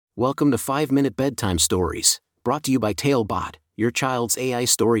Welcome to 5-Minute Bedtime Stories, brought to you by Talebot, your child's AI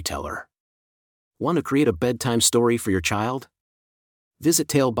storyteller. Want to create a bedtime story for your child? Visit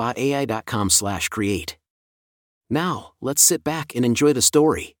talebotai.com/create. Now, let's sit back and enjoy the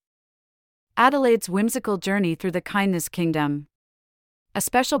story. Adelaide's Whimsical Journey Through the Kindness Kingdom. A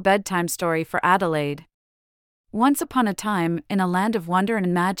special bedtime story for Adelaide. Once upon a time, in a land of wonder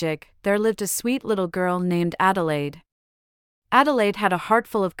and magic, there lived a sweet little girl named Adelaide. Adelaide had a heart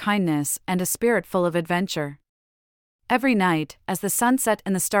full of kindness and a spirit full of adventure. Every night, as the sun set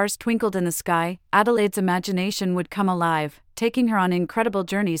and the stars twinkled in the sky, Adelaide's imagination would come alive, taking her on incredible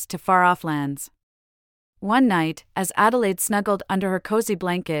journeys to far-off lands. One night, as Adelaide snuggled under her cozy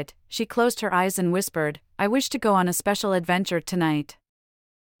blanket, she closed her eyes and whispered, "I wish to go on a special adventure tonight."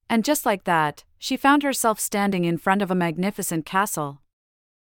 And just like that, she found herself standing in front of a magnificent castle.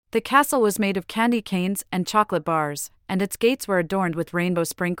 The castle was made of candy canes and chocolate bars, and its gates were adorned with rainbow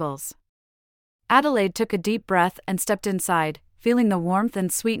sprinkles. Adelaide took a deep breath and stepped inside, feeling the warmth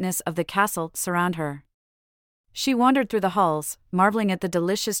and sweetness of the castle surround her. She wandered through the halls, marveling at the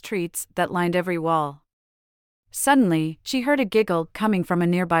delicious treats that lined every wall. Suddenly, she heard a giggle coming from a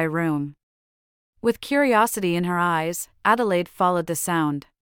nearby room. With curiosity in her eyes, Adelaide followed the sound.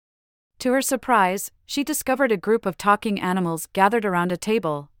 To her surprise, she discovered a group of talking animals gathered around a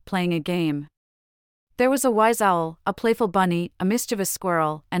table, playing a game. There was a wise owl, a playful bunny, a mischievous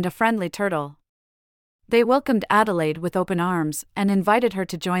squirrel, and a friendly turtle. They welcomed Adelaide with open arms and invited her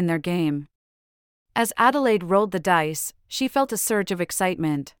to join their game. As Adelaide rolled the dice, she felt a surge of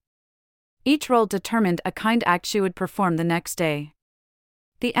excitement. Each roll determined a kind act she would perform the next day.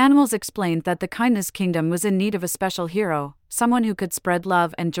 The animals explained that the Kindness Kingdom was in need of a special hero, someone who could spread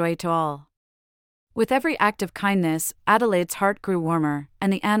love and joy to all. With every act of kindness, Adelaide's heart grew warmer,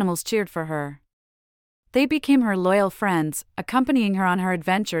 and the animals cheered for her. They became her loyal friends, accompanying her on her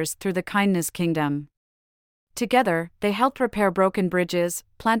adventures through the Kindness Kingdom. Together, they helped repair broken bridges,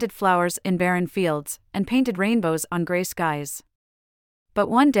 planted flowers in barren fields, and painted rainbows on gray skies. But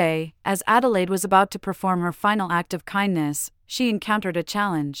one day, as Adelaide was about to perform her final act of kindness, she encountered a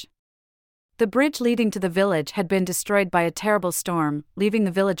challenge. The bridge leading to the village had been destroyed by a terrible storm, leaving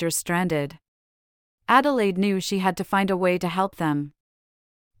the villagers stranded. Adelaide knew she had to find a way to help them.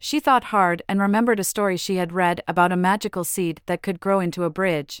 She thought hard and remembered a story she had read about a magical seed that could grow into a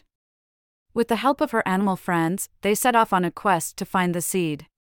bridge. With the help of her animal friends, they set off on a quest to find the seed.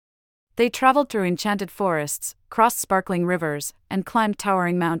 They traveled through enchanted forests, crossed sparkling rivers, and climbed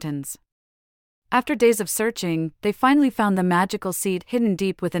towering mountains. After days of searching, they finally found the magical seed hidden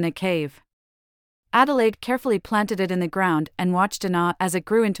deep within a cave. Adelaide carefully planted it in the ground and watched in awe as it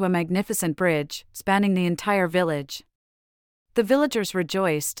grew into a magnificent bridge, spanning the entire village. The villagers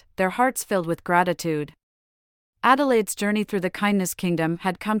rejoiced, their hearts filled with gratitude. Adelaide's journey through the Kindness Kingdom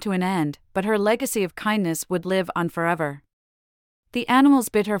had come to an end, but her legacy of kindness would live on forever. The animals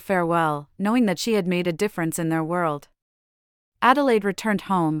bid her farewell, knowing that she had made a difference in their world. Adelaide returned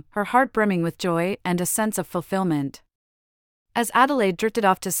home, her heart brimming with joy and a sense of fulfillment. As Adelaide drifted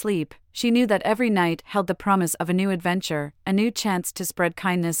off to sleep, she knew that every night held the promise of a new adventure, a new chance to spread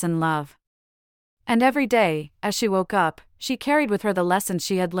kindness and love. And every day, as she woke up, she carried with her the lessons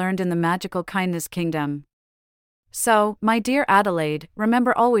she had learned in the magical Kindness Kingdom. So, my dear Adelaide,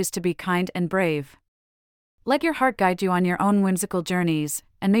 remember always to be kind and brave. Let your heart guide you on your own whimsical journeys,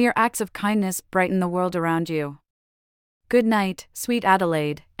 and may your acts of kindness brighten the world around you. Good night, sweet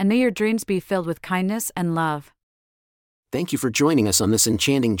Adelaide, and may your dreams be filled with kindness and love. Thank you for joining us on this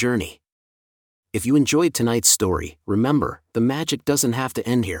enchanting journey. If you enjoyed tonight's story, remember, the magic doesn't have to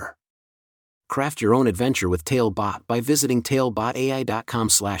end here. Craft your own adventure with Talebot by visiting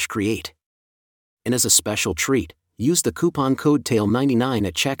talebotai.com/create. And as a special treat, use the coupon code TALE99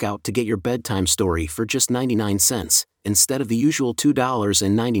 at checkout to get your bedtime story for just 99 cents, instead of the usual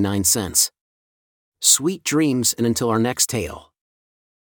 $2.99. Sweet dreams, and until our next tale.